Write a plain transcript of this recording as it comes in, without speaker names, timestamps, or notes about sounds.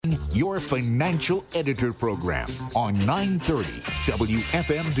your financial editor program on 930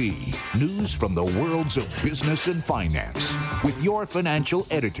 WFMD. News from the worlds of business and finance with your financial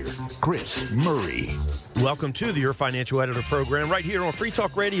editor, Chris Murray. Welcome to Your Financial Editor program right here on Free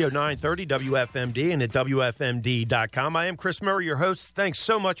Talk Radio 930 WFMD and at WFMD.com. I am Chris Murray, your host. Thanks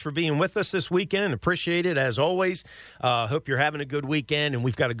so much for being with us this weekend. Appreciate it as always. Hope you're having a good weekend, and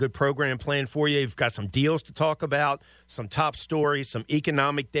we've got a good program planned for you. We've got some deals to talk about, some top stories, some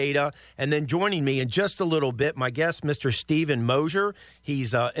economic data, and then joining me in just a little bit, my guest, Mr. Stephen Mosier.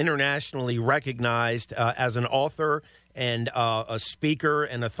 He's internationally recognized as an author and a speaker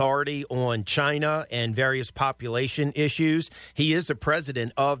and authority on China and various population issues. He is the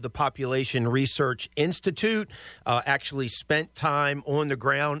president of the Population Research Institute, actually spent time on the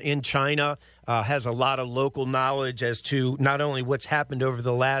ground in China, has a lot of local knowledge as to not only what's happened over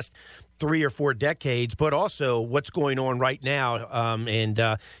the last 3 or 4 decades, but also what's going on right now.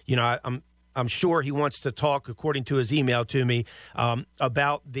 I'm sure he wants to talk, according to his email to me,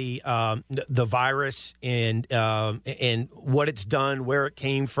 about the virus and what it's done, where it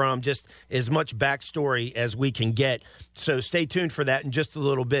came from, just as much backstory as we can get. So stay tuned for that in just a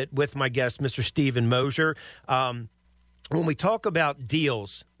little bit with my guest, Mr. Stephen Mosier. When we talk about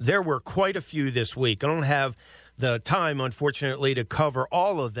deals, there were quite a few this week. I don't have the time, unfortunately, to cover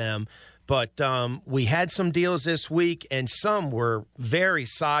all of them. But we had some deals this week, and some were very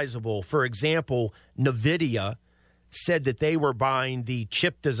sizable. For example, NVIDIA said that they were buying the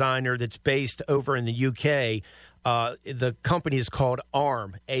chip designer that's based over in the UK. The company is called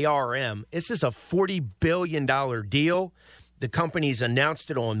ARM, A-R-M. This is a $40 billion deal. The company's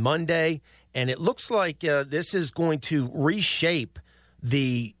announced it on Monday, and it looks like this is going to reshape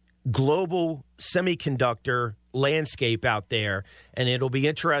the global semiconductor landscape out there, and it'll be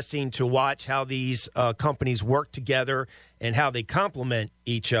interesting to watch how these companies work together and how they complement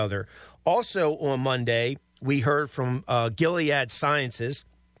each other. Also on Monday, we heard from Gilead Sciences,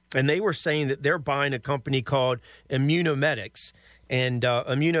 and they were saying that they're buying a company called Immunomedics, and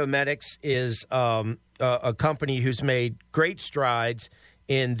Immunomedics is a company who's made great strides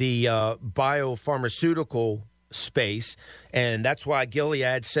in the biopharmaceutical space, and that's why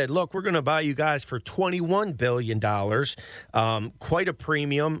Gilead said, look, we're going to buy you guys for $21 billion, quite a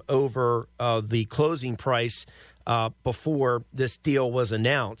premium over the closing price before this deal was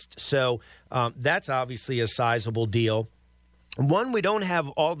announced. So that's obviously a sizable deal. One we don't have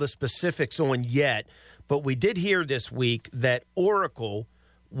all the specifics on yet, but we did hear this week that Oracle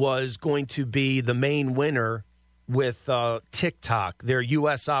was going to be the main winner with TikTok, their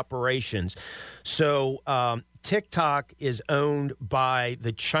U.S. operations. So TikTok is owned by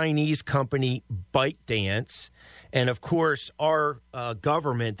the Chinese company ByteDance. And, of course, our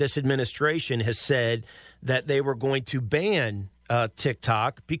government, this administration, has said that they were going to ban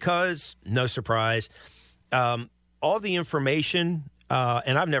TikTok because, no surprise, all the information,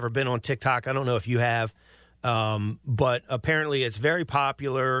 and I've never been on TikTok. I don't know if you have, but apparently it's very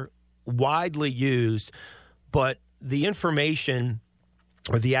popular, widely used. But the information,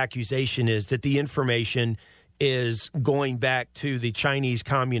 or the accusation is that the information is going back to the Chinese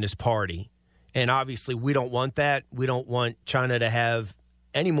Communist Party. And obviously we don't want that. We don't want China to have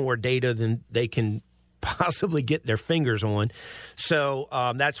any more data than they can possibly get their fingers on. So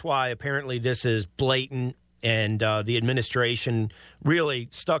that's why apparently this is blatant. And the administration really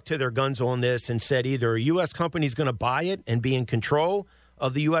stuck to their guns on this and said either a U.S. company is going to buy it and be in control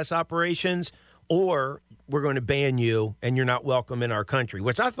of the U.S. operations, or we're going to ban you and you're not welcome in our country,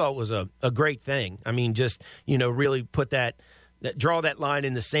 which I thought was a great thing. I mean, just, really put draw that line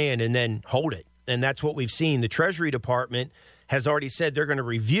in the sand and then hold it. And that's what we've seen. The Treasury Department has already said they're going to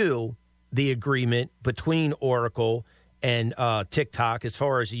review the agreement between Oracle and TikTok as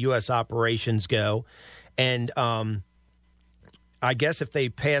far as the U.S. operations go. And I guess if they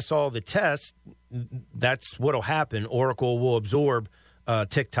pass all the tests, that's what will happen. Oracle will absorb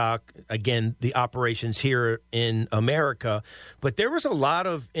TikTok, again, the operations here in America. But there was a lot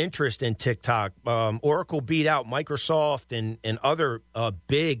of interest in TikTok. Oracle beat out Microsoft and other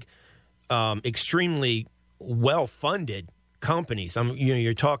big, extremely well-funded companies.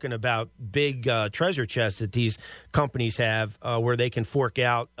 You're talking about big treasure chests that these companies have where they can fork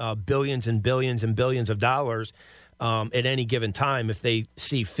out billions and billions and billions of dollars at any given time if they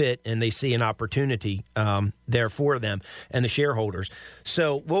see fit and they see an opportunity there for them and the shareholders.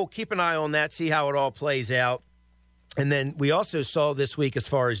 So we'll keep an eye on that, see how it all plays out. And then we also saw this week, as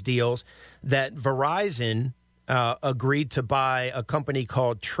far as deals, that Verizon agreed to buy a company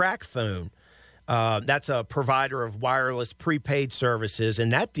called TracFone. That's a provider of wireless prepaid services, and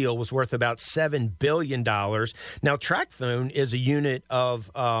that deal was worth about $7 billion. Now, TracFone is a unit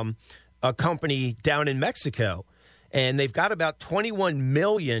of a company down in Mexico, and they've got about 21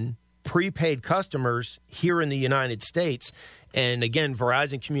 million prepaid customers here in the United States. And again,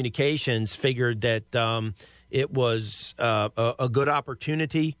 Verizon Communications figured that it was a good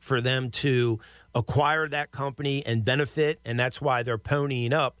opportunity for them to acquire that company and benefit, and that's why they're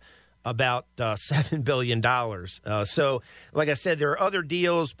ponying up about $7 billion. So, like I said, there are other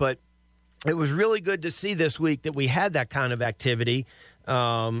deals, but it was really good to see this week that we had that kind of activity.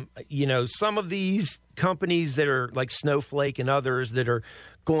 Some of these companies that are like Snowflake and others that are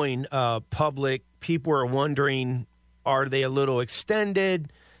going public, people are wondering, are they a little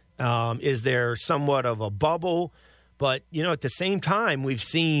extended? Is there somewhat of a bubble? But, at the same time, we've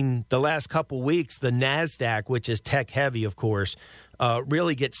seen the last couple weeks, the NASDAQ, which is tech heavy, of course,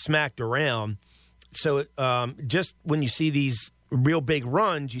 really get smacked around. So just when you see these real big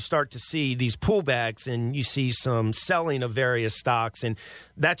runs, you start to see these pullbacks and you see some selling of various stocks. And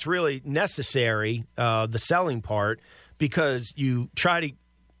that's really necessary, the selling part, because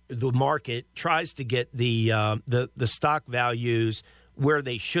the market tries to get the stock values where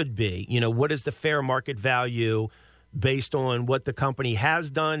they should be. What is the fair market value based on what the company has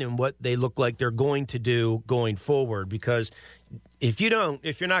done and what they look like they're going to do going forward? Because if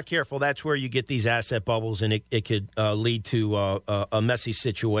you're not careful, that's where you get these asset bubbles, and it could lead to a messy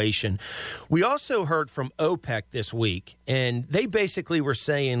situation. We also heard from OPEC this week, and they basically were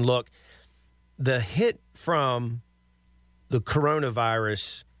saying, look, the hit from the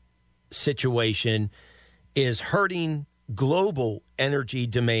coronavirus situation is hurting global energy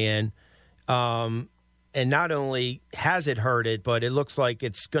demand. And not only has it hurt it, but it looks like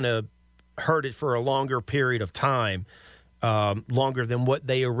it's going to hurt it for a longer period of time. Longer than what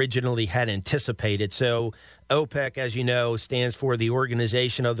they originally had anticipated. So OPEC, as you know, stands for the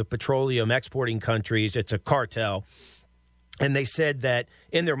Organization of the Petroleum Exporting Countries. It's a cartel. And they said that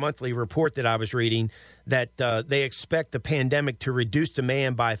in their monthly report that I was reading, that they expect the pandemic to reduce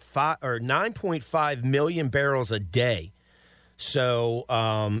demand by 9.5 million barrels a day. So,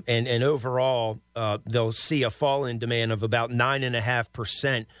 and overall, they'll see a fall in demand of about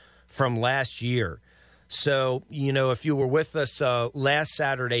 9.5% from last year. So, if you were with us last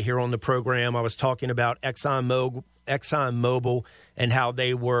Saturday here on the program, I was talking about ExxonMobil and how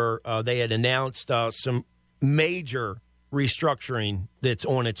they had announced some major restructuring that's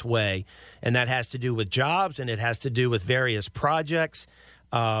on its way. And that has to do with jobs, and it has to do with various projects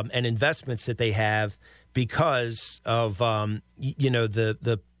and investments that they have because of, the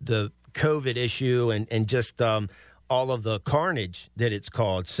COVID issue and just all of the carnage that it's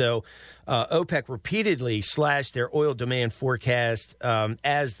caused. So OPEC repeatedly slashed their oil demand forecast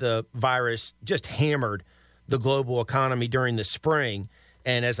as the virus just hammered the global economy during the spring.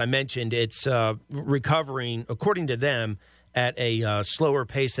 And as I mentioned, it's recovering, according to them, at a slower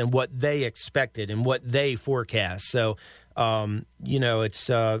pace than what they expected and what they forecast. So, it's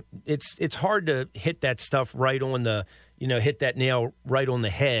hard to hit that stuff right on the, hit that nail right on the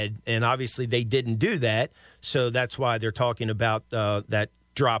head. And obviously they didn't do that. So that's why they're talking about that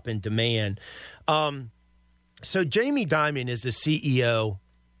drop in demand. So Jamie Dimon is the CEO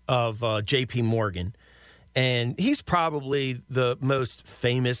of J.P. Morgan. And he's probably the most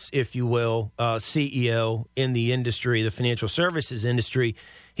famous, if you will, CEO in the industry, the financial services industry.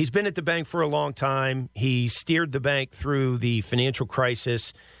 He's been at the bank for a long time. He steered the bank through the financial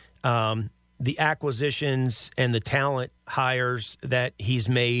crisis, the acquisitions and the talent hires that he's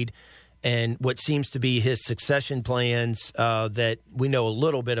made, and what seems to be his succession plans that we know a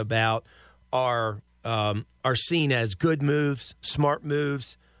little bit about are seen as good moves, smart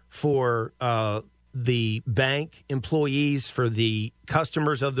moves for the bank employees, for the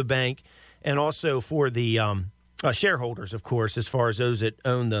customers of the bank, and also for the shareholders, of course, as far as those that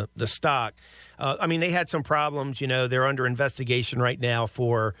own the stock. They had some problems. They're under investigation right now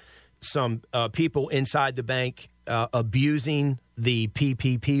for some people inside the bank abusing the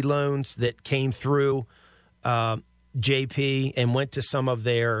PPP loans that came through JP and went to some of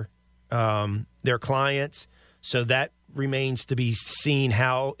their clients. So that remains to be seen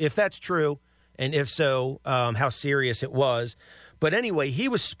if that's true. And if so, how serious it was. But anyway, he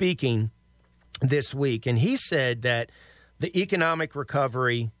was speaking this week, and he said that the economic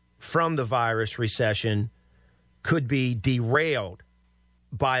recovery from the virus recession could be derailed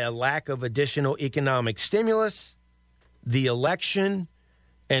by a lack of additional economic stimulus, the election,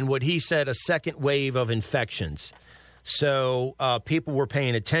 and what he said, a second wave of infections. So people were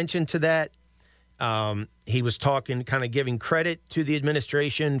paying attention to that. He was talking, kind of giving credit to the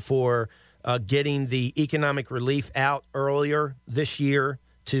administration for getting the economic relief out earlier this year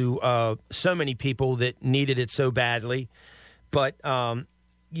to so many people that needed it so badly. But,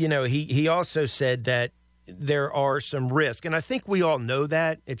 he also said that there are some risks. And I think we all know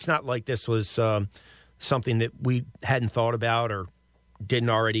that. It's not like this was something that we hadn't thought about or didn't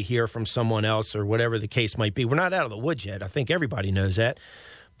already hear from someone else or whatever the case might be. We're not out of the woods yet. I think everybody knows that.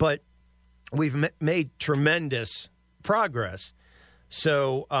 But we've made tremendous progress.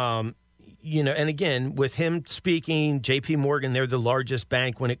 So, and again, with him speaking, J.P. Morgan, they're the largest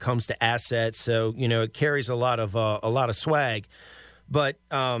bank when it comes to assets. So, it carries a lot of swag. But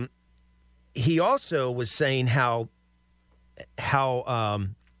he also was saying how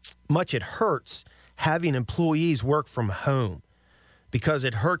much it hurts having employees work from home because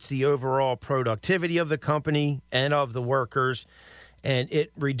it hurts the overall productivity of the company and of the workers. And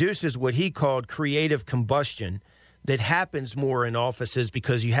it reduces what he called creative combustion that happens more in offices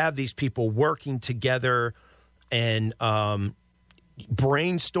because you have these people working together and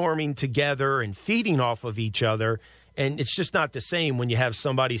brainstorming together and feeding off of each other. And it's just not the same when you have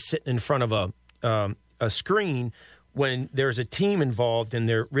somebody sitting in front of a screen when there's a team involved and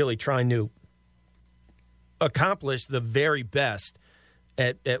they're really trying to accomplish the very best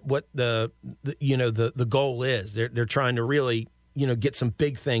at what the goal is. They're trying to really get some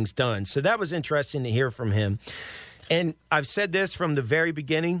big things done. So that was interesting to hear from him. And I've said this from the very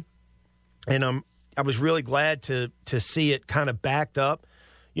beginning, and I was really glad to see it kind of backed up.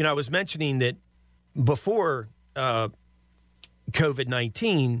 I was mentioning that before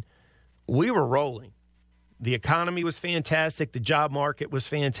COVID-19, we were rolling. The economy was fantastic. The job market was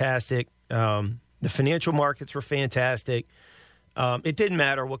fantastic. The financial markets were fantastic. It didn't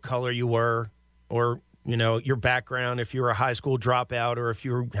matter what color you were or your background, if you were a high school dropout or if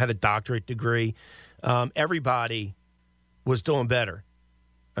you had a doctorate degree. Everybody was doing better.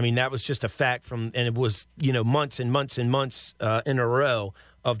 I mean, that was just a fact and it was, months and months and months in a row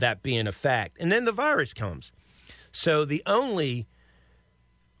of that being a fact. And then the virus comes. So the only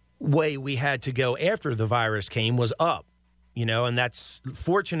way we had to go after the virus came was up, and that's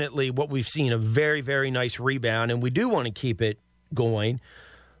fortunately what we've seen, a very, very nice rebound, and we do want to keep it going.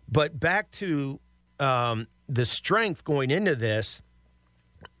 But back to the strength going into this,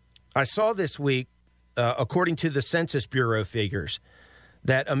 I saw this week, according to the Census Bureau figures,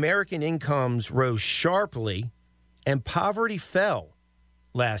 that American incomes rose sharply and poverty fell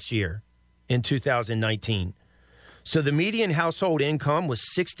last year in 2019. So the median household income was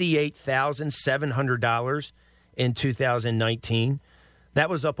 $68,700 in 2019. That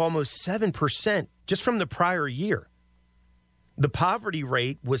was up almost 7% just from the prior year. The poverty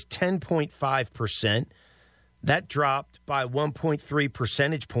rate was 10.5%. That dropped by 1.3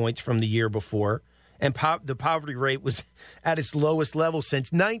 percentage points from the year before. And the poverty rate was at its lowest level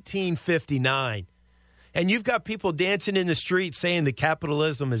since 1959. And you've got people dancing in the street saying that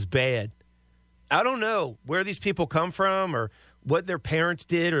capitalism is bad. I don't know where these people come from or what their parents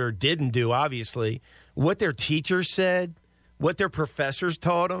did or didn't do, obviously, what their teachers said, what their professors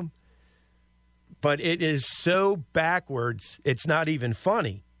taught them. But it is so backwards, it's not even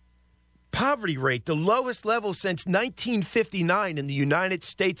funny. Poverty rate, the lowest level since 1959 in the United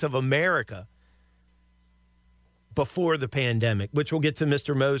States of America before the pandemic, which we'll get to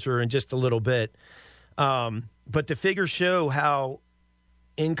Mr. Moser in just a little bit. But the figures show how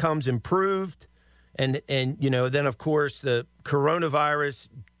incomes improved. And then, of course, the coronavirus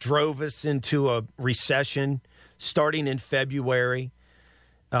drove us into a recession starting in February.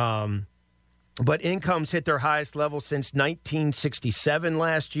 But incomes hit their highest level since 1967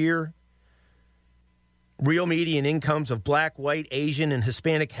 last year. Real median incomes of Black, white, Asian, and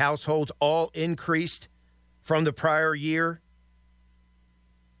Hispanic households all increased from the prior year.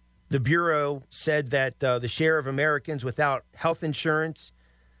 The Bureau said that the share of Americans without health insurance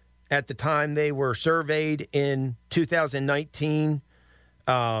at the time they were surveyed in 2019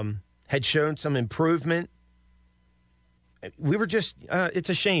 had shown some improvement. We were just, it's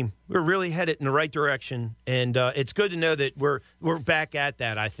a shame. We're really headed in the right direction. And it's good to know that we're back at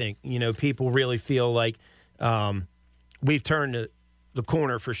that, I think. People really feel like we've turned the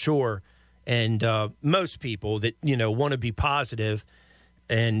corner for sure. And most people that, want to be positive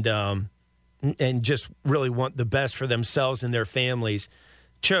and just really want the best for themselves and their families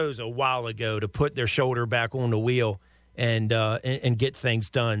chose a while ago to put their shoulder back on the wheel and get things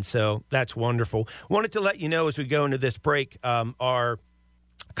done. So that's wonderful. Wanted to let you know as we go into this break, our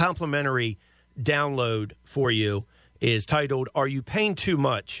complimentary download for you is titled, Are You Paying Too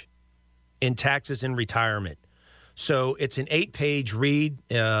Much in Taxes and Retirement? So it's an 8-page read,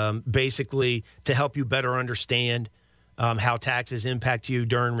 basically to help you better understand how taxes impact you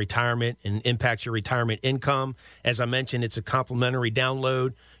during retirement and impacts your retirement income. As I mentioned, it's a complimentary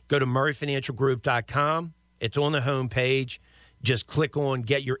download. Go to murrayfinancialgroup.com. It's on the home page. Just click on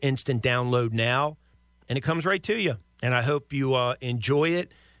Get Your Instant Download Now, and it comes right to you. And I hope you enjoy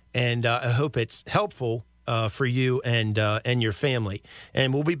it, and I hope it's helpful for you and your family.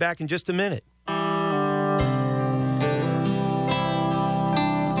 And we'll be back in just a minute.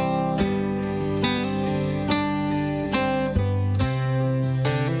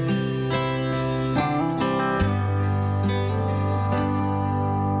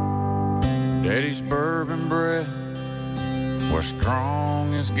 Daddy's bourbon breath was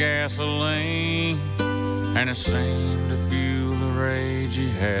strong as gasoline, and it seemed to fuel the rage he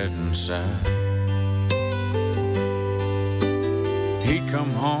had inside. He'd come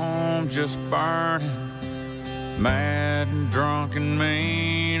home just burning, mad and drunk and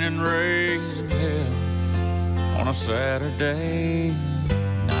mean, and raising hell on a Saturday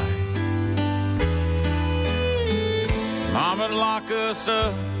night. Mama'd lock us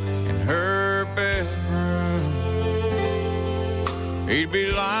up in her bedroom. He'd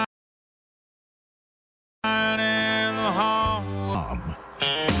be lying in the hall.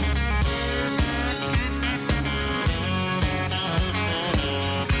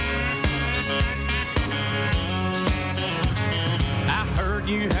 I heard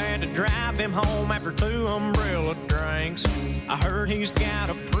you had to drive him home after 2 umbrella drinks. I heard he's got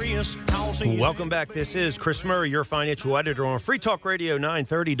a Prius. Welcome back. This is Chris Murray, your financial editor on Free Talk Radio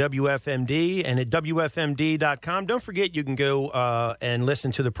 930 WFMD and at WFMD.com. Don't forget you can go and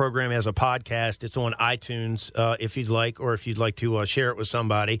listen to the program as a podcast. It's on iTunes if you'd like, or if you'd like to share it with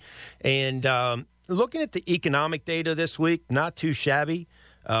somebody. And looking at the economic data this week, not too shabby.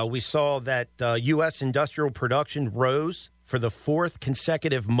 We saw that U.S. industrial production rose for the 4th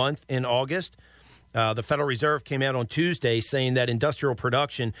consecutive month in August. The Federal Reserve came out on Tuesday saying that industrial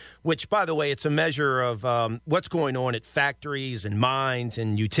production, which, by the way, it's a measure of what's going on at factories and mines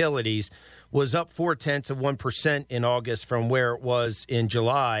and utilities, was up 0.4% in August from where it was in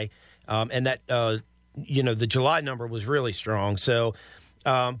July. And that, the July number was really strong. So,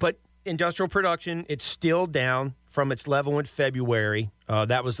 but industrial production, it's still down from its level in February.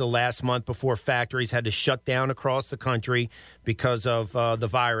 That was the last month before factories had to shut down across the country because of the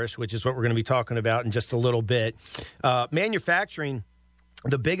virus, which is what we're going to be talking about in just a little bit. Manufacturing,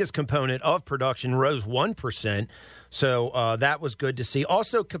 the biggest component of production, rose 1%. So that was good to see.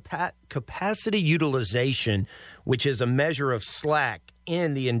 Also, capacity utilization, which is a measure of slack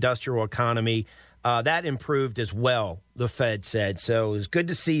in the industrial economy, that improved as well, the Fed said. So it was good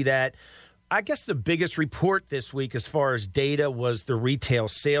to see that. I guess the biggest report this week as far as data was the retail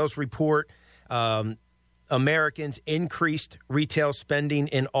sales report. Americans increased retail spending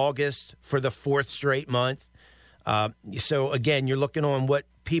in August for the 4th straight month. So, again, you're looking on what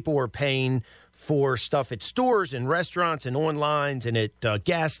people were paying for stuff at stores and restaurants and online and at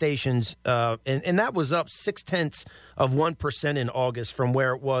gas stations. And that was up 0.6% in August from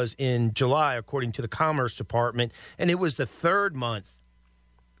where it was in July, according to the Commerce Department. And it was the 3rd month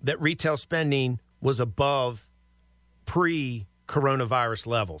that retail spending was above pre-coronavirus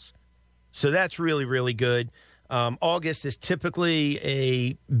levels. So that's really, really good. August is typically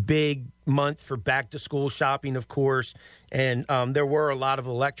a big month for back-to-school shopping, of course, and there were a lot of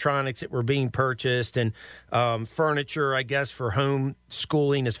electronics that were being purchased and furniture, I guess, for home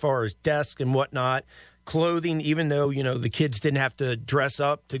schooling as far as desks and whatnot. Clothing, even though, the kids didn't have to dress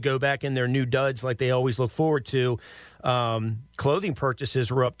up to go back in their new duds like they always look forward to, clothing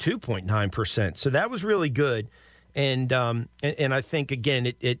purchases were up 2.9%. So that was really good. And I think,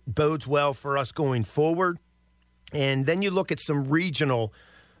 again, it bodes well for us going forward. And then you look at some regional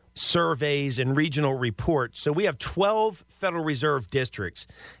surveys and regional reports. So we have 12 Federal Reserve districts,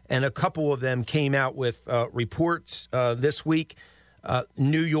 and a couple of them came out with reports this week.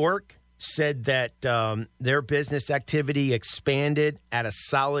 New York said that their business activity expanded at a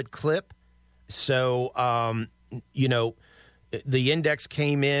solid clip. So, the index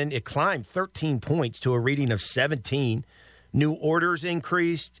came in, it climbed 13 points to a reading of 17. New orders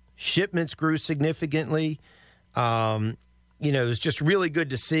increased, shipments grew significantly. It was just really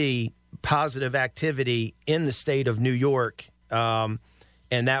good to see positive activity in the state of New York. And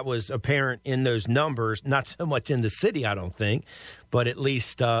that was apparent in those numbers, not so much in the city, I don't think, but at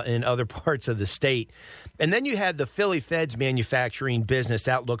least in other parts of the state. And then you had the Philly Fed's Manufacturing Business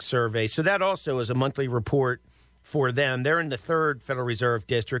Outlook Survey. So that also is a monthly report for them. They're in the 3rd Federal Reserve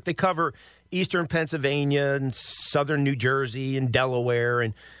District. They cover eastern Pennsylvania and southern New Jersey and Delaware.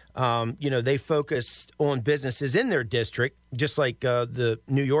 And, they focus on businesses in their district, just like the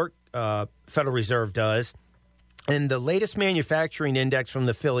New York Federal Reserve does. And the latest manufacturing index from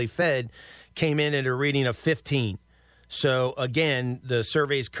the Philly Fed came in at a reading of 15. So, again, the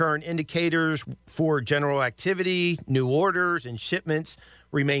survey's current indicators for general activity, new orders, and shipments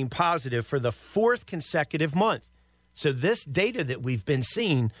remain positive for the fourth consecutive month. So this data that we've been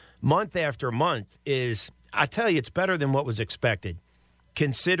seeing month after month is, I tell you, it's better than what was expected,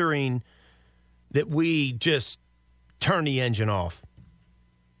 considering that we just turned the engine off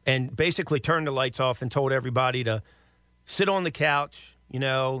and basically turned the lights off and told everybody to sit on the couch,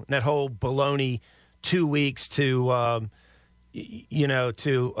 that whole baloney 2 weeks to,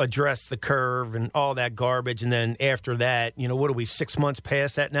 to address the curve and all that garbage. And then after that, what are we, 6 months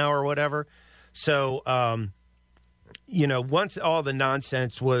past that now or whatever? So, once all the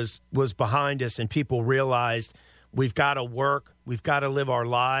nonsense was behind us and people realized we've got to work, we've got to live our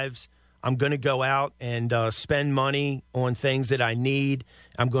lives, I'm going to go out and spend money on things that I need.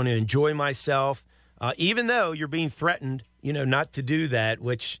 I'm going to enjoy myself, even though you're being threatened, not to do that,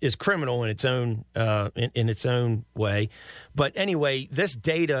 which is criminal in its own in its own way. But anyway, this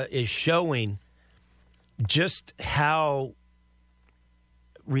data is showing just how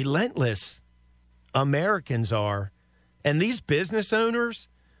relentless Americans are. And these business owners,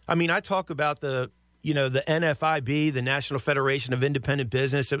 I talk about the NFIB, the National Federation of Independent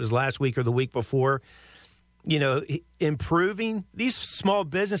Business. It was last week or the week before, improving. These small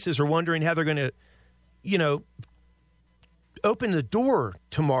businesses are wondering how they're going to, open the door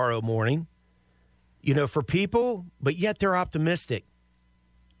tomorrow morning, for people, but yet they're optimistic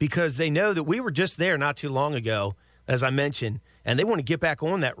because they know that we were just there not too long ago, as I mentioned, and they want to get back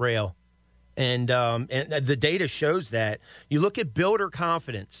on that rail. And the data shows that. You look at builder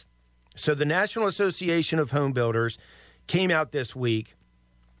confidence. So the National Association of Home Builders came out this week,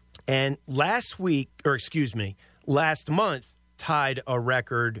 and last month tied a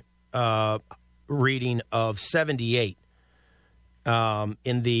record reading of 78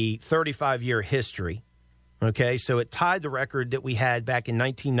 in the 35-year history. Okay, so it tied the record that we had back in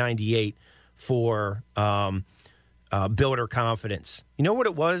 1998 for builder confidence. You know what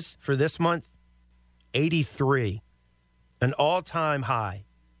it was for this month? 83, an all-time high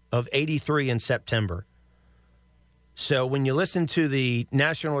of 83 in September. So when you listen to the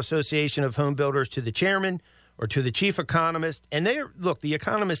National Association of Home Builders, to the chairman or to the chief economist, and the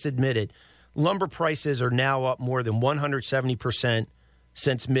economists admitted lumber prices are now up more than 170%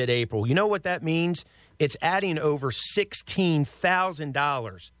 since mid-April. You know what that means? It's adding over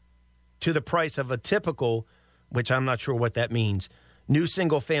 $16,000 to the price of a typical, which I'm not sure what that means, new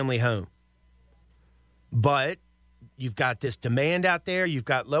single-family home. But you've got this demand out there. You've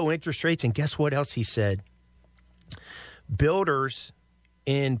got low interest rates. And guess what else he said? Builders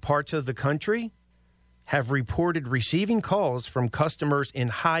in parts of the country have reported receiving calls from customers in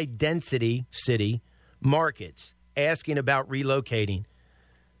high-density city markets asking about relocating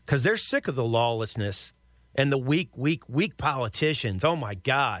because they're sick of the lawlessness and the weak politicians. Oh, my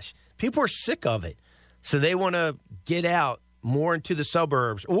gosh. People are sick of it. So they want to get out more into the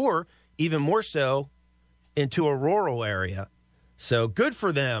suburbs or even more so into a rural area. So good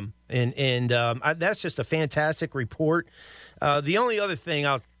for them. And that's just a fantastic report. The only other thing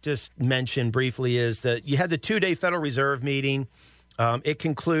I'll just mention briefly is that you had the two-day Federal Reserve meeting. It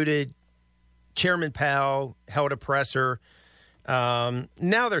concluded. Chairman Powell held a presser. Now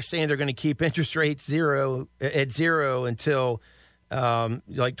they're saying they're going to keep interest rates at zero until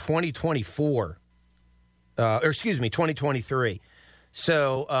 2024. 2023.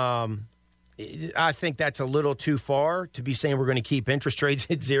 So I think that's a little too far to be saying we're going to keep interest rates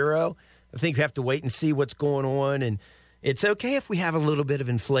at zero. I think we have to wait and see what's going on. And it's okay if we have a little bit of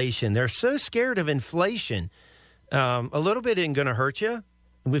inflation. They're so scared of inflation. A little bit isn't going to hurt you.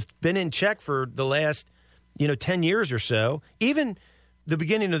 We've been in check for the last, 10 years or so. Even the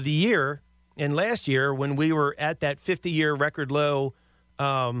beginning of the year and last year when we were at that 50-year record low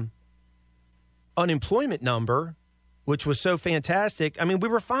unemployment number, which was so fantastic. We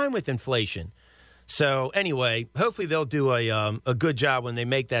were fine with inflation. So anyway, hopefully they'll do a good job when they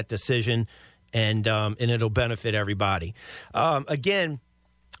make that decision, and it'll benefit everybody. Again,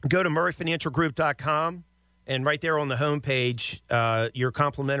 go to MurrayFinancialGroup.com, and right there on the homepage, your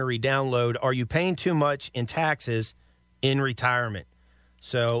complimentary download, Are You Paying Too Much in Taxes in Retirement?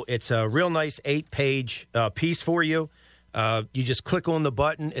 So it's a real nice 8-page piece for you. You just click on the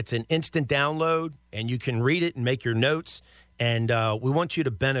button. It's an instant download, and you can read it and make your notes. And we want you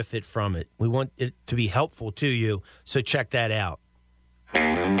to benefit from it. We want it to be helpful to you, so check that out.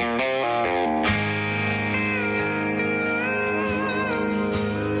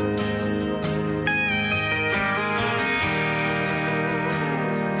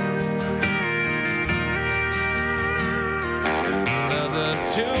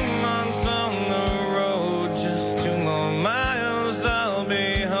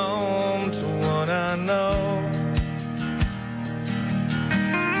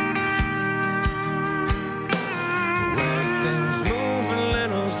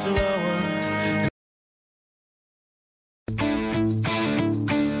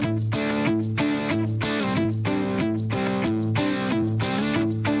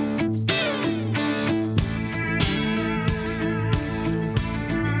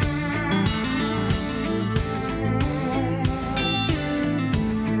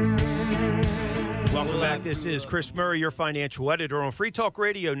 This is Chris Murray, your financial editor on Free Talk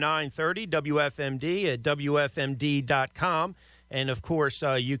Radio 930 WFMD at WFMD.com. And, of course,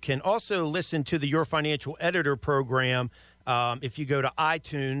 you can also listen to the Your Financial Editor program if you go to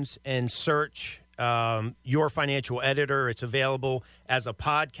iTunes and search Your Financial Editor. It's available as a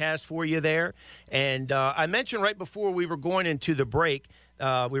podcast for you there. And I mentioned right before we were going into the break,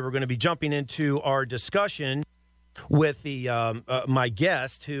 we were going to be jumping into our discussion with the my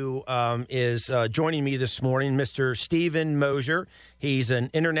guest who is joining me this morning, Mr. Stephen Mosier. He's an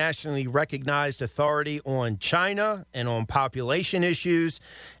internationally recognized authority on China and on population issues,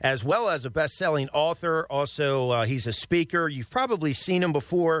 as well as a best-selling author. Also, he's a speaker. You've probably seen him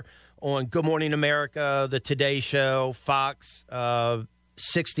before on Good Morning America, The Today Show, Fox,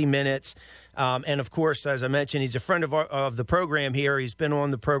 60 Minutes. And, of course, as I mentioned, he's a friend of the program here. He's been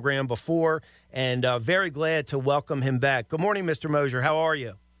on the program before, and very glad to welcome him back. Good morning, Mr. Mosier. How are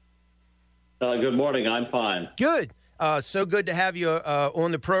you? Good morning. I'm fine. Good. So good to have you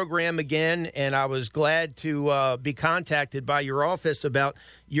on the program again, and I was glad to be contacted by your office about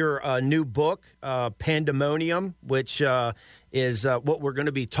your new book, Pandemonium, which is what we're going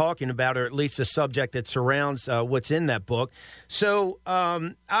to be talking about, or at least the subject that surrounds what's in that book. So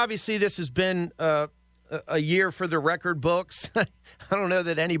obviously this has been a year for the record books. I don't know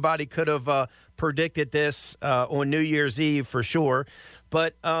that anybody could have predicted this on New Year's Eve for sure,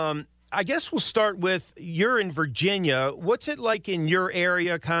 but I guess we'll start with, you're in Virginia. What's it like in your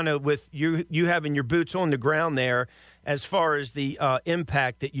area, kind of with you having your boots on the ground there, as far as the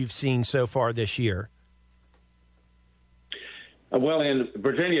impact that you've seen so far this year? Well, in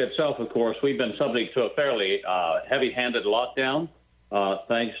Virginia itself, of course, we've been subject to a fairly heavy-handed lockdown,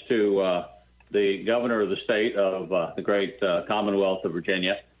 thanks to the governor of the state of the great Commonwealth of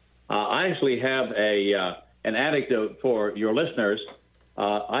Virginia. I actually have an anecdote for your listeners.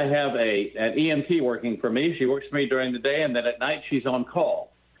 I have an EMT working for me. She works for me during the day, and then at night she's on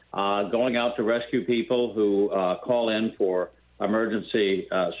call, going out to rescue people who call in for emergency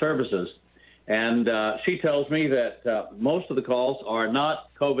services. And she tells me that most of the calls are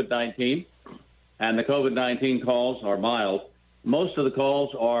not COVID-19, and the COVID-19 calls are mild. Most of the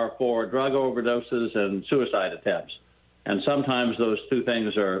calls are for drug overdoses and suicide attempts. And sometimes those two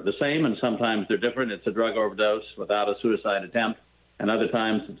things are the same, and sometimes they're different. It's a drug overdose without a suicide attempt, and other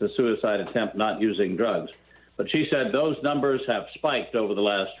times it's a suicide attempt not using drugs. But she said those numbers have spiked over the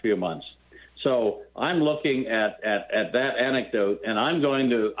last few months. So I'm looking at that anecdote, and I'm going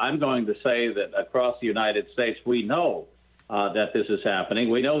to say that across the United States, we know that this is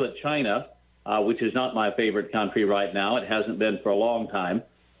happening. We know that China, which is not my favorite country right now, it hasn't been for a long time,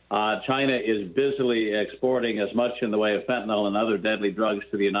 China is busily exporting as much in the way of fentanyl and other deadly drugs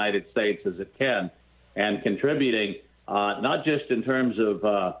to the United States as it can, and contributing not just in terms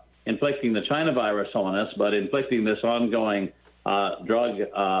of inflicting the China virus on us, but inflicting this ongoing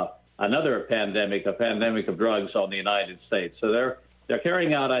another pandemic, a pandemic of drugs on the United States. So they're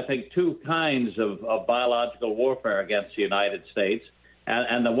carrying out, I think, two kinds of biological warfare against the United States,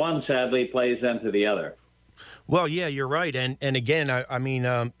 and the one, sadly, plays into the other. Well, yeah, you're right. And again, I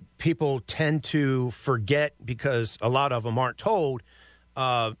mean, people tend to forget, because a lot of them aren't told,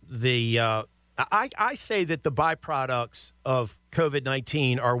 I say that the byproducts of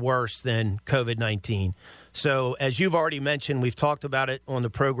COVID-19 are worse than COVID-19. So as you've already mentioned, we've talked about it on the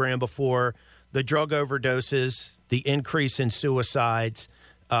program before, the drug overdoses, the increase in suicides,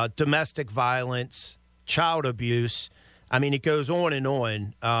 domestic violence, child abuse. I mean, it goes on.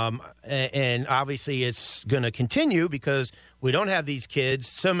 And obviously it's going to continue because we don't have these kids,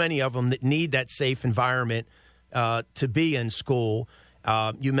 so many of them, that need that safe environment to be in school.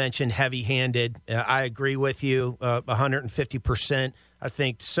 You mentioned heavy-handed. I agree with you 150%. I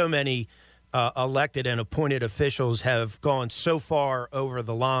think so many elected and appointed officials have gone so far over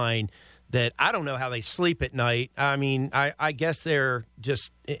the line that I don't know how they sleep at night. I mean, I guess they're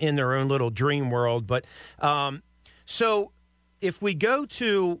just in their own little dream world. But so if we go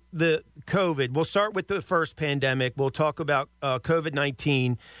to the COVID, we'll start with the first pandemic. We'll talk about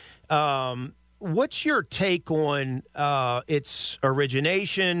COVID-19. What's your take on its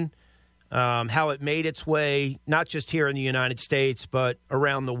origination, how it made its way, not just here in the United States, but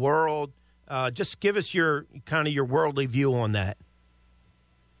around the world? Just give us your worldly view on that.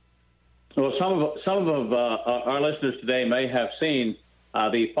 Well, some of our listeners today may have seen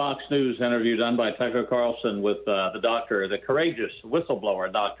the Fox News interview done by Tucker Carlson with the courageous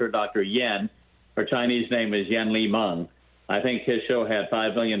whistleblower doctor, Dr. Yen. Her Chinese name is Yen Li Meng. I think his show had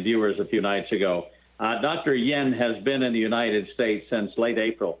 5 million viewers a few nights ago. Dr. Yen has been in the United States since late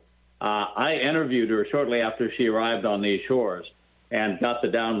April. I interviewed her shortly after she arrived on these shores and got the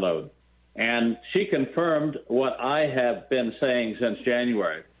download. And she confirmed what I have been saying since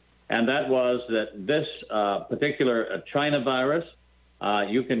January, and that was that this particular China virus,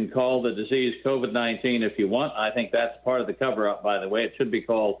 you can call the disease COVID-19 if you want. I think that's part of the cover-up, by the way. It should be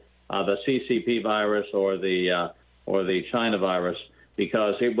called the CCP virus or the China virus,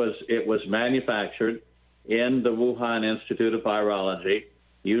 because it was manufactured in the Wuhan Institute of Virology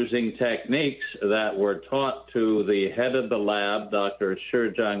using techniques that were taught to the head of the lab, Dr.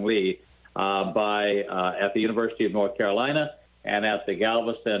 Shizhang Li, at the University of North Carolina and at the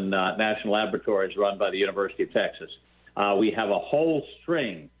Galveston National Laboratories run by the University of Texas. We have a whole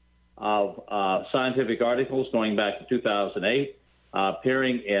string of scientific articles going back to 2008,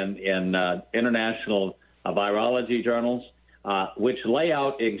 appearing in international virology journals, which lay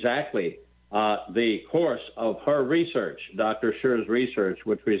out exactly the course of her research, Dr. Shi's research,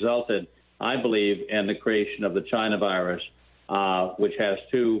 which resulted, I believe, in the creation of the China virus, which has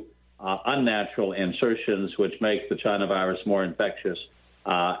two unnatural insertions which make the China virus more infectious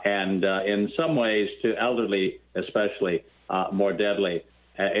and in some ways, to elderly especially, more deadly.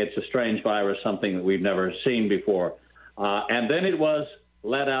 It's a strange virus, something that we've never seen before. And then it was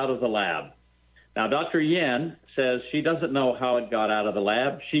let out of the lab. Now, Dr. Yen says she doesn't know how it got out of the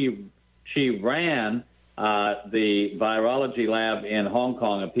lab. She ran the virology lab in Hong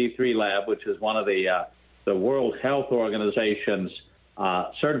Kong, a P3 lab, which is one of the World Health Organization's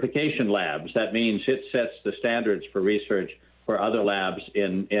certification labs. That means it sets the standards for research for other labs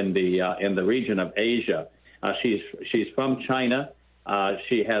in the region of Asia. She's from China.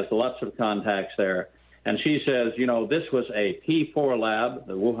 She has lots of contacts there. And she says, this was a P4 lab,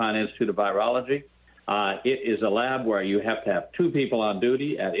 the Wuhan Institute of Virology. It is a lab where you have to have two people on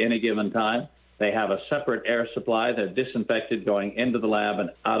duty at any given time. They have a separate air supply. They're disinfected going into the lab and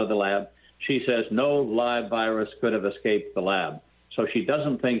out of the lab. She says no live virus could have escaped the lab. So she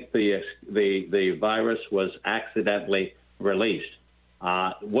doesn't think the virus was accidentally released.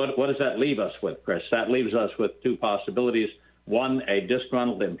 What does that leave us with, Chris? That leaves us with two possibilities. One, a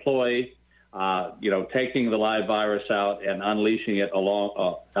disgruntled employee, taking the live virus out and unleashing it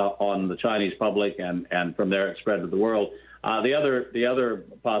on the Chinese public, and from there it spread to the world. The other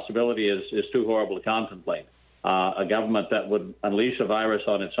possibility is too horrible to contemplate. A government that would unleash a virus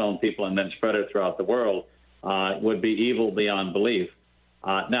on its own people and then spread it throughout the world would be evil beyond belief.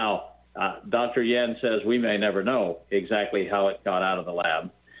 Now, Dr. Yen says we may never know exactly how it got out of the lab,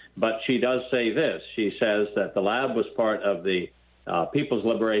 but she does say this. She says that the lab was part of the People's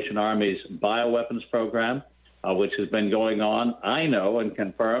Liberation Army's bioweapons program, which has been going on, I know and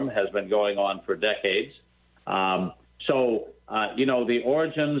confirm, has been going on for decades. The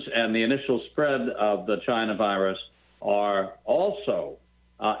origins and the initial spread of the China virus are also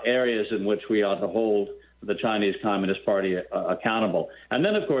areas in which we ought to hold the Chinese Communist Party accountable. And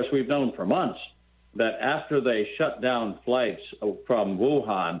then, of course, we've known for months that after they shut down flights from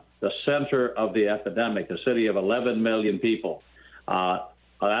Wuhan, the center of the epidemic, a city of 11 million people,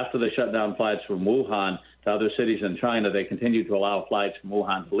 after they shut down flights from Wuhan to other cities in China, they continued to allow flights from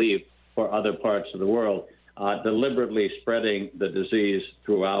Wuhan to leave for other parts of the world, deliberately spreading the disease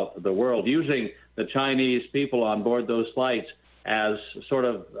throughout the world, using the Chinese people on board those flights as sort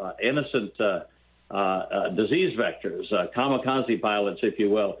of innocent disease vectors, kamikaze pilots, if you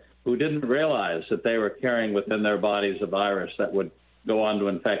will, who didn't realize that they were carrying within their bodies a virus that would go on to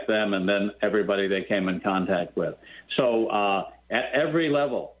infect them and then everybody they came in contact with. So at every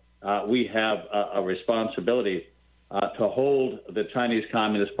level, we have a responsibility to hold the Chinese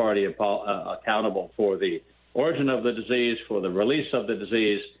Communist Party accountable for the origin of the disease, for the release of the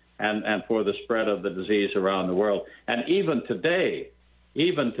disease, and for the spread of the disease around the world. And even today,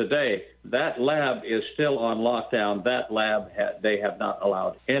 that lab is still on lockdown. That lab, they have not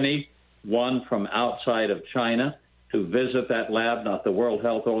allowed anyone from outside of China to visit that lab, not the World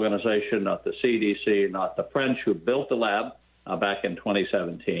Health Organization, not the CDC, not the French who built the lab back in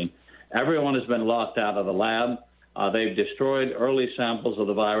 2017. Everyone has been locked out of the lab. They've destroyed early samples of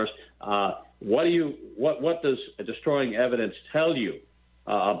the virus. What does destroying evidence tell you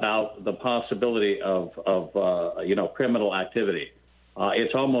about the possibility of criminal activity?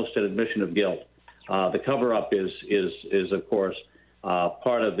 It's almost an admission of guilt. The cover-up is of course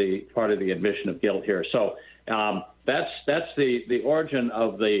part of the admission of guilt here. So that's the origin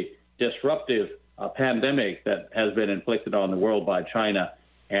of the disruptive pandemic that has been inflicted on the world by China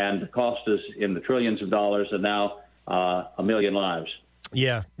and cost us in the trillions of dollars and now 1 million lives.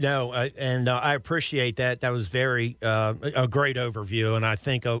 Yeah, no, I appreciate that. That was very a great overview, and I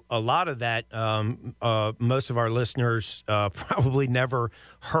think a lot of that most of our listeners probably never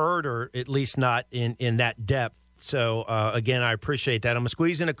heard, or at least not in that depth So, again, I appreciate that. I'm going to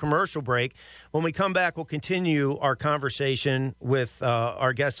squeeze in a commercial break. When we come back, we'll continue our conversation with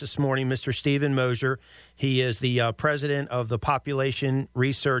our guest this morning, Mr. Stephen Mosher. He is the president of the Population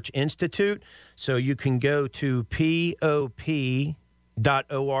Research Institute. So you can go to pop.org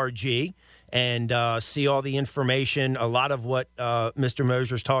and see all the information, a lot of what Mr.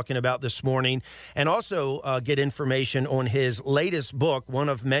 Mosher is talking about this morning, and also get information on his latest book, one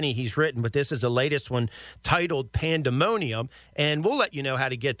of many he's written, but this is the latest one titled Pandemonium, and we'll let you know how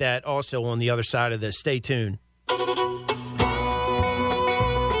to get that also on the other side of this. Stay tuned.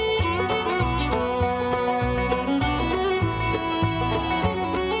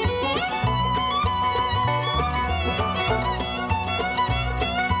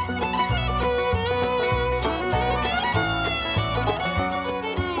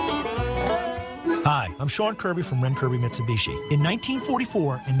 I'm Sean Kirby from Ren Kirby Mitsubishi. In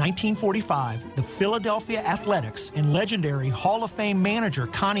 1944 and 1945, the Philadelphia Athletics and legendary Hall of Fame manager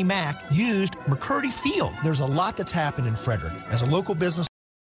Connie Mack used McCurdy Field. There's a lot that's happened in Frederick. As a local business,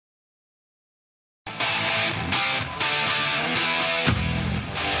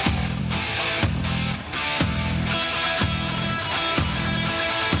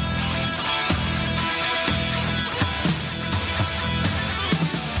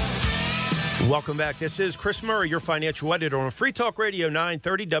 Welcome back. This is Chris Murray, your financial editor on Free Talk Radio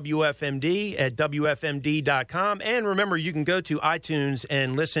 930 WFMD at WFMD.com. And remember, you can go to iTunes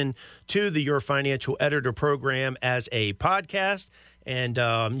and listen to the Your Financial Editor program as a podcast. And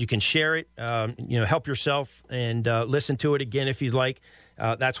you can share it, help yourself and listen to it again if you'd like.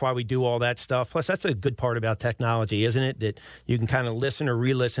 That's why we do all that stuff. Plus, that's a good part about technology, isn't it? That you can kind of listen or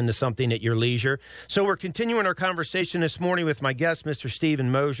re-listen to something at your leisure. So we're continuing our conversation this morning with my guest, Mr.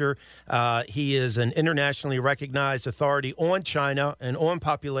 Stephen Mosher. He is an internationally recognized authority on China and on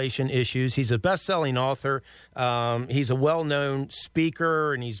population issues. He's a best-selling author. He's a well-known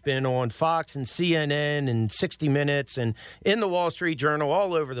speaker, and he's been on Fox and CNN and 60 Minutes and in the Wall Street Journal,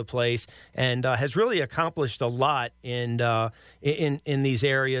 all over the place, and has really accomplished a lot in these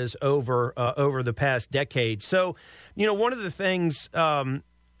areas over the past decade. So, one of the things,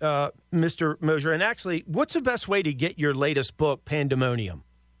 Mr. Mosher, and actually, what's the best way to get your latest book, Pandemonium?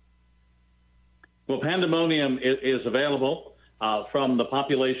 Well, Pandemonium is available from the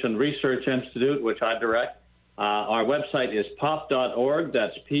Population Research Institute, which I direct. Our website is pop.org.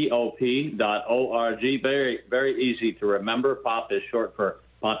 That's pop.org. Very, very easy to remember. POP is short for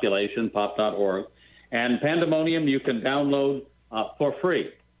population, pop.org. And Pandemonium you can download for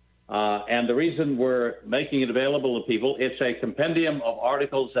free. And the reason we're making it available to people, it's a compendium of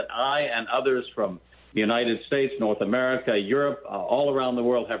articles that I and others from the United States, North America, Europe, all around the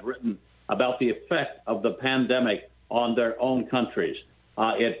world have written about the effect of the pandemic on their own countries.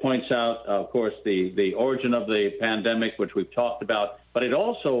 It points out, of course, the origin of the pandemic, which we've talked about, but it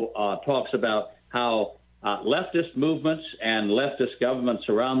also talks about how leftist movements and leftist governments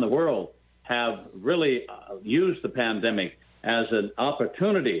around the world have really used the pandemic as an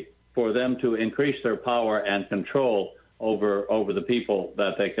opportunity for them to increase their power and control over the people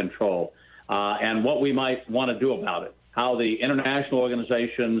that they control, and what we might want to do about it. How the international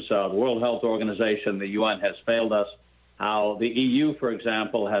organizations, the World Health Organization, the UN has failed us. How the EU, for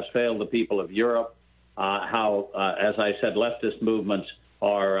example, has failed the people of Europe. How, as I said, leftist movements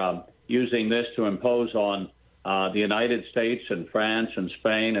are using this to impose on the United States and France and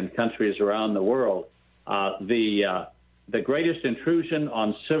Spain and countries around the world the greatest intrusion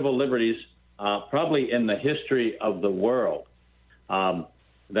on civil liberties probably in the history of the world.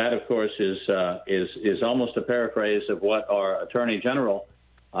 That, of course, is almost a paraphrase of what our Attorney General,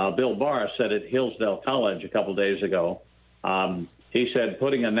 Bill Barr, said at Hillsdale College a couple days ago. He said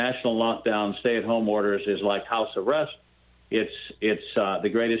putting a national lockdown, stay-at-home orders is like house arrest. It's the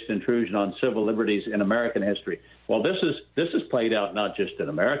greatest intrusion on civil liberties in American history. Well, this is played out not just in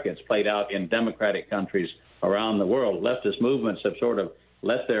America. It's played out in democratic countries around the world. Leftist movements have sort of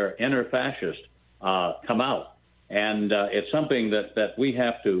let their inner fascist come out. And it's something that we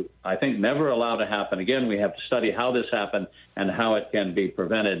have to, I think, never allow to happen again. We have to study how this happened and how it can be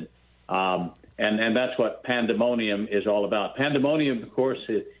prevented. And that's what Pandemonium is all about. Pandemonium, of course,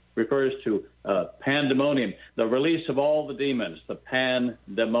 it refers to pandemonium, the release of all the demons, the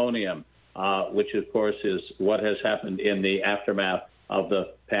pandemonium, which, of course, is what has happened in the aftermath of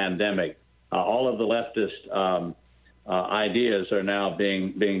the pandemic. All of the leftist ideas are now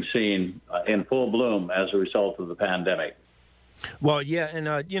being seen in full bloom as a result of the pandemic. Well, yeah, and,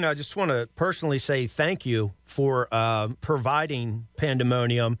 I just want to personally say thank you for providing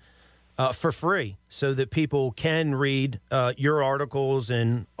Pandemonium for free so that people can read your articles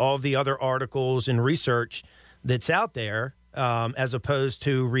and all the other articles and research that's out there, as opposed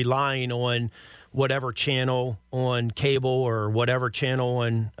to relying on whatever channel on cable or whatever channel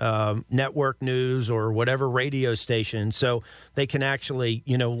on network news or whatever radio station. So they can actually,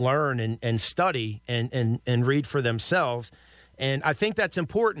 learn and study and read for themselves. And I think that's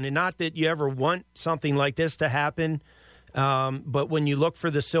important, and not that you ever want something like this to happen. But when you look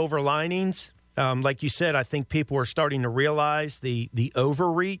for the silver linings, like you said, I think people are starting to realize the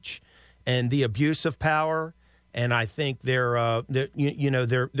overreach and the abuse of power. And I think they're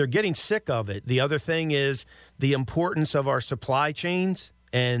getting sick of it. The other thing is the importance of our supply chains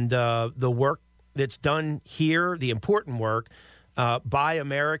and the work that's done here, the important work by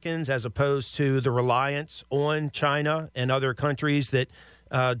Americans, as opposed to the reliance on China and other countries that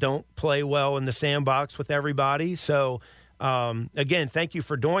don't play well in the sandbox with everybody. So, again, thank you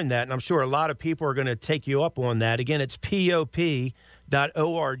for doing that. And I'm sure a lot of people are going to take you up on that. Again, it's POP.org,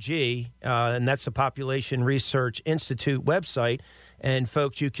 and that's the Population Research Institute website. And,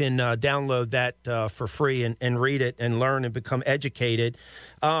 folks, you can download that for free and read it and learn and become educated.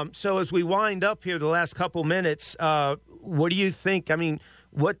 So as we wind up here the last couple minutes, what do you think? I mean,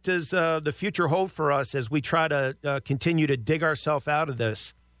 what does the future hold for us as we try to continue to dig ourselves out of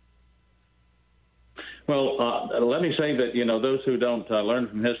this? Well, let me say that, those who don't learn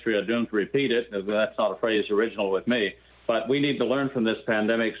from history are doomed to repeat it. That's not a phrase original with me. But we need to learn from this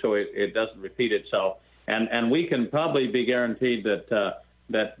pandemic so it doesn't repeat itself. And we can probably be guaranteed that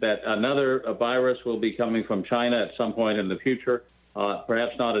another virus will be coming from China at some point in the future,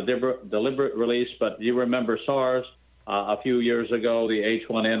 perhaps not a deliberate release. But you remember SARS a few years ago, the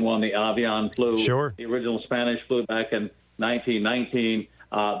H1N1, the avian flu, sure. The original Spanish flu back in 1919.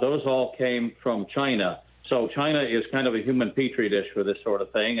 Those all came from China. So China is kind of a human petri dish for this sort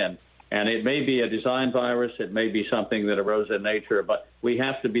of thing. And it may be a design virus. It may be something that arose in nature. But we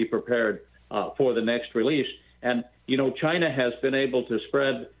have to be prepared for the next release. And, China has been able to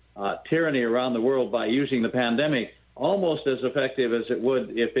spread tyranny around the world by using the pandemic almost as effective as it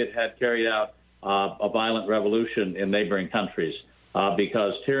would if it had carried out a violent revolution in neighboring countries.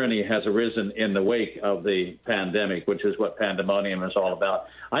 Because tyranny has arisen in the wake of the pandemic, which is what pandemonium is all about.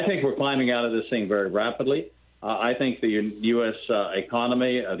 I think we're climbing out of this thing very rapidly. I think the U.S.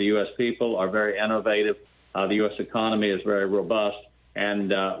 economy, the U.S. people are very innovative. The U.S. economy is very robust, and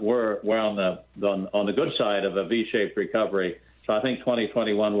we're on the good side of a V-shaped recovery. So I think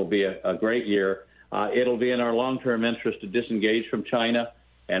 2021 will be a great year. It'll be in our long-term interest to disengage from China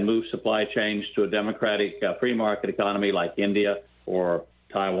and move supply chains to a democratic free market economy like India or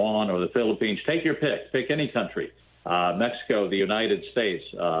Taiwan or the Philippines. Take your pick. Pick any country. Mexico, the United States,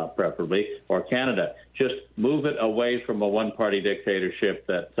 preferably, or Canada. Just move it away from a one-party dictatorship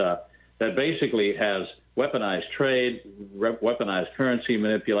that basically has weaponized trade, weaponized currency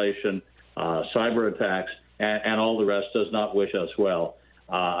manipulation, cyber attacks, and all the rest does not wish us well.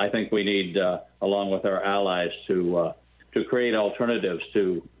 I think we need, along with our allies, to create alternatives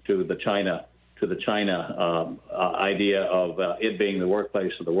to the China idea of it being the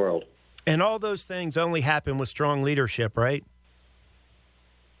workplace of the world. And all those things only happen with strong leadership, right?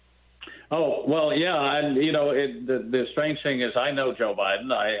 Oh, well, yeah. And, the strange thing is I know Joe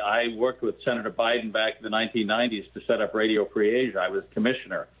Biden. I worked with Senator Biden back in the 1990s to set up Radio Free Asia. I was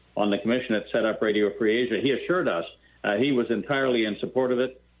commissioner on the commission that set up Radio Free Asia. He assured us he was entirely in support of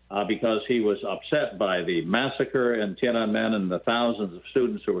it because he was upset by the massacre in Tiananmen and the thousands of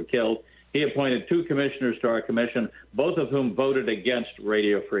students who were killed. He appointed 2 commissioners to our commission, both of whom voted against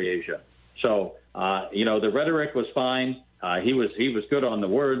Radio Free Asia. So, the rhetoric was fine. He was good on the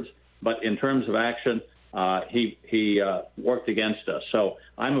words, but in terms of action, he worked against us. So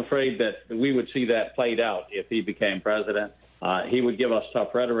I'm afraid that we would see that played out if he became president. He would give us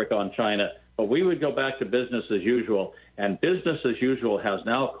tough rhetoric on China, but we would go back to business as usual. And business as usual has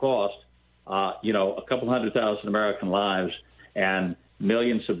now cost, a couple 100,000 American lives and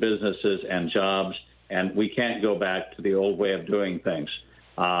millions of businesses and jobs, and we can't go back to the old way of doing things.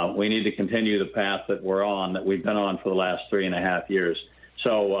 We need to continue the path that we've been on for the last 3.5 years.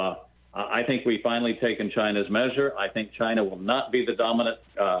 So I think we've finally taken China's measure. I think China will not be the dominant.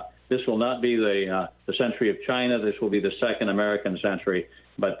 This will not be the century of China. This will be the second American century.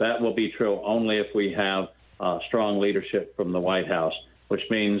 But that will be true only if we have strong leadership from the White House, which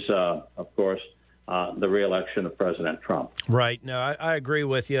means, of course, the re-election of President Trump. Right. No, I agree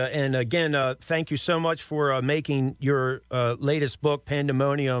with you. And again, thank you so much for making your latest book,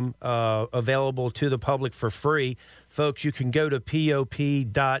 Pandemonium, available to the public for free. Folks, you can go to pop.org.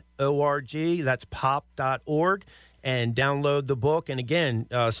 That's pop.org. and download the book. And again,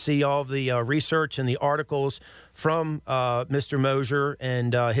 see all the research and the articles from Mr. Mosier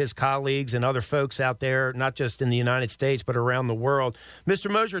and his colleagues and other folks out there, not just in the United States, but around the world.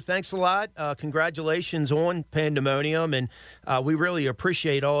 Mr. Mosier, thanks a lot. Congratulations on Pandemonium, and we really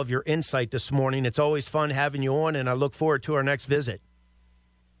appreciate all of your insight this morning. It's always fun having you on, and I look forward to our next visit.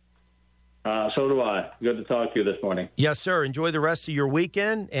 So do I. Good to talk to you this morning. Yes, sir. Enjoy the rest of your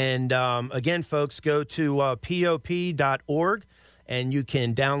weekend. And again, folks, go to pop.org. And you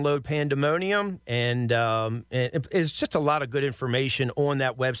can download Pandemonium, and it's just a lot of good information on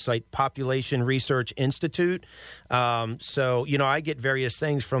that website, Population Research Institute. So, I get various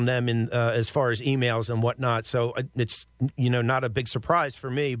things from them in as far as emails and whatnot. So it's, not a big surprise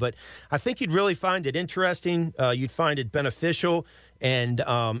for me. But I think you'd really find it interesting. You'd find it beneficial. And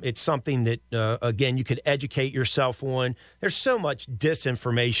it's something that, again, you could educate yourself on. There's so much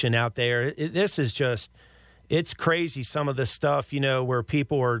disinformation out there. This is just... It's crazy, some of the stuff, where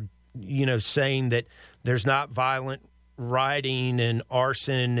people are, saying that there's not violent rioting and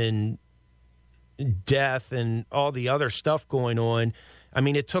arson and death and all the other stuff going on. I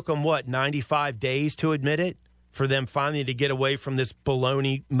mean, it took them, 95 days to admit it, for them finally to get away from this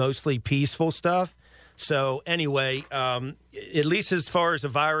baloney, mostly peaceful stuff. So anyway, at least as far as the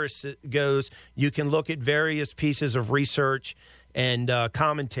virus goes, you can look at various pieces of research and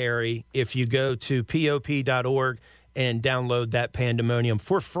commentary if you go to pop.org and download that Pandemonium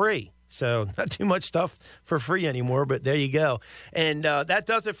for free. So not too much stuff for free anymore, but there you go. And that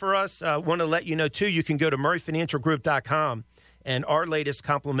does it for us. I want to let you know, too, you can go to murrayfinancialgroup.com, and our latest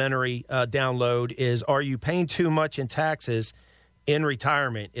complimentary download is Are You Paying Too Much in Taxes in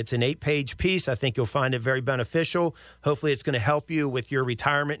Retirement? It's an 8-page piece. I think you'll find it very beneficial. Hopefully it's going to help you with your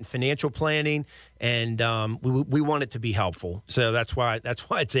retirement and financial planning, and we want it to be helpful. So that's why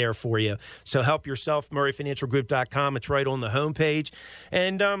it's there for you. So help yourself, murrayfinancialgroup.com. It's right on the homepage.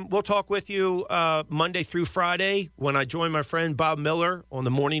 And we'll talk with you Monday through Friday when I join my friend Bob Miller on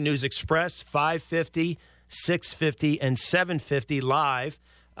the Morning News Express, 5:50, 6:50, and 7:50 live.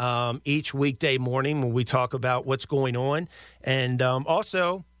 Each weekday morning when we talk about what's going on. And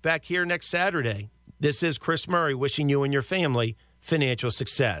also back here next Saturday. This is Chris Murray wishing you and your family financial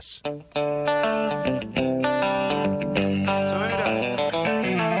success.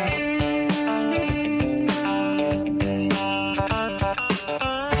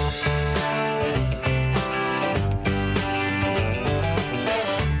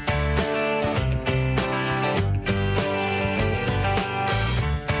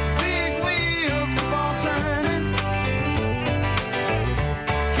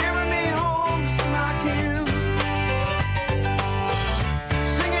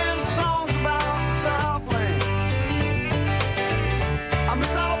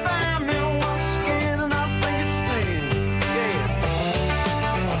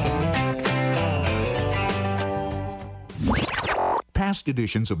 Past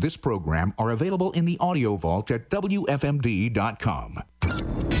editions of this program are available in the audio vault at WFMD.com.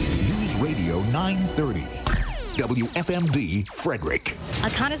 News Radio 930. WFMD Frederick. A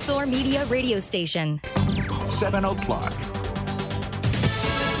connoisseur media radio station. 7 o'clock.